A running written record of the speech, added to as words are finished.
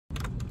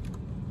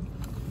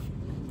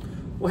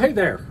Well, hey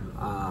there.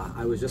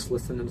 I was just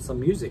listening to some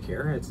music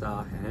here.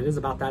 And it is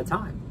about that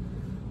time.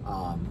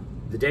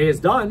 The day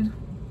is done,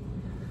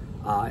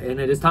 and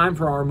it is time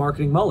for our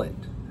Marketing Mullet.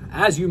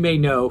 As you may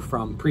know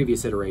from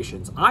previous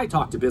iterations, I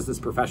talk to business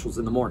professionals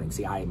in the morning.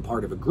 See, I am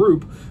part of a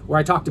group where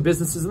I talk to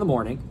businesses in the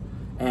morning,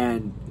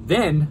 and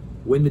then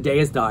when the day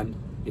is done,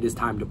 it is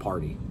time to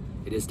party.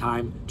 It is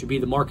time to be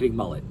the Marketing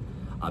Mullet.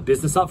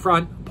 Business up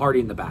front, party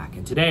in the back.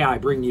 And today I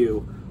bring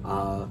you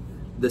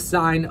the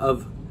sign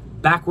of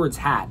backwards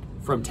hat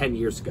from 10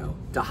 years ago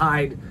to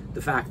hide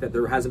the fact that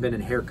there hasn't been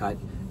a haircut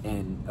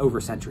in over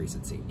centuries,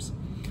 it seems.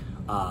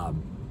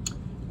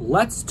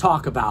 Let's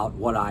talk about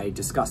what I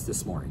discussed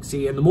this morning.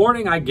 See, in the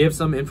morning I give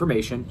some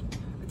information.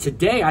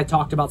 Today I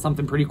talked about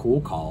something pretty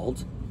cool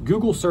called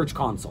Google Search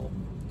Console.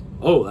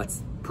 Oh,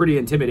 that's pretty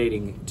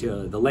intimidating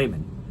to the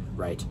layman,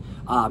 right?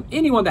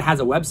 Anyone that has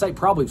a website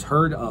probably has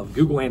heard of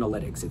Google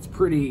Analytics. It's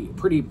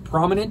pretty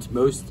prominent.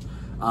 Most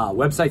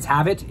websites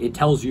have it. It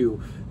tells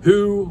you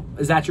who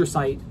is at your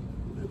site,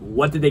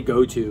 what did they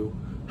go to,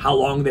 how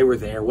long they were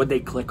there, what they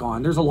click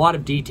on. There's a lot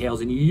of details,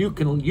 and you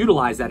can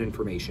utilize that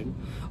information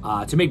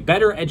to make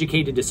better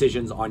educated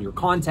decisions on your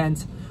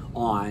content,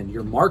 on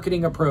your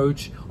marketing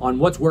approach, on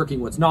what's working,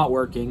 what's not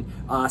working.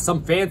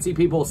 Some fancy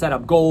people set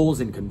up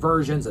goals and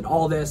conversions and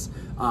all this.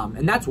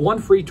 And that's one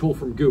free tool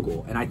from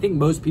Google. And I think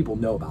most people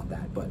know about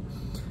that. But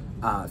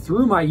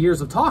through my years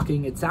of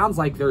talking, it sounds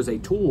like there's a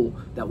tool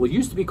that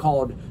used to be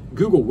called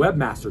Google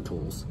Webmaster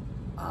Tools,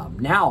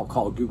 now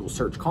called Google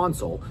Search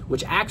Console,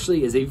 which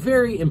actually is a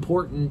very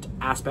important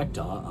aspect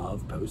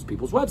of most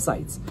people's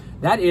websites.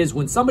 That is,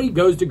 when somebody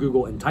goes to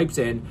Google and types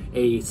in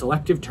a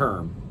selective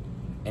term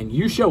and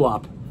you show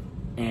up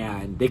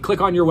and they click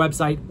on your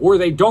website or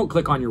they don't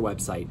click on your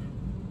website,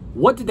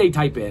 what did they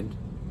type in?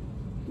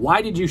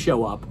 Why did you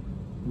show up?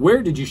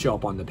 Where did you show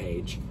up on the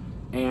page?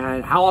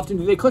 And how often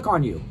do they click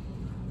on you?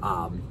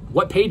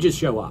 What pages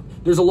show up?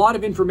 There's a lot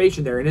of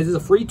information there, and it is a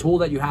free tool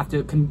that you have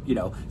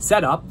to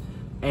set up.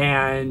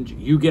 And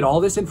you get all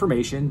this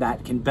information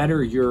that can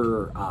better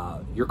your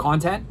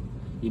content.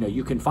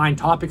 You can find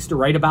topics to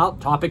write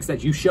about, topics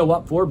that you show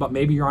up for, but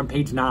maybe you're on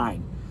page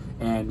 9.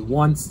 And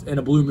once in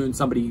a blue moon,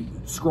 somebody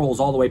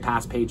scrolls all the way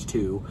past page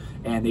 2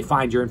 and they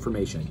find your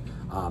information.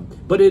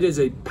 But it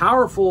is a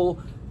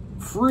powerful,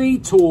 free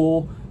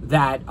tool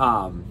that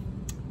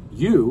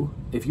you,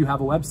 if you have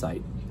a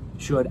website,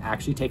 should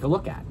actually take a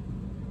look at.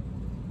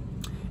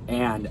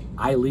 And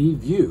I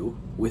leave you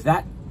with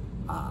that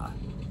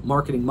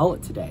Marketing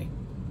Mullet today,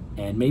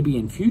 and maybe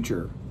in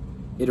future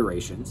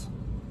iterations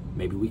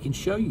maybe we can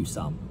show you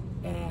some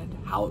and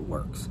how it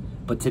works.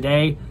 But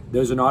today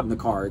those are not in the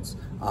cards.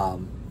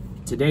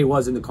 Today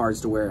was in the cards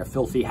to wear a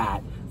filthy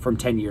hat from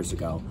 10 years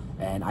ago,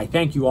 and I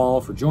thank you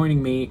all for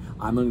joining me.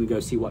 I'm going to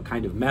go see what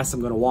kind of mess I'm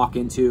going to walk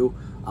into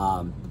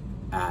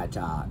at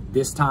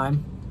this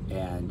time,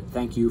 and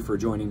thank you for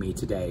joining me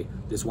today,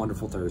 this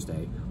wonderful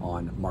Thursday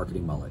on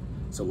Marketing Mullet.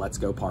 So let's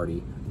go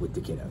party with the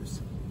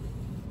kiddos.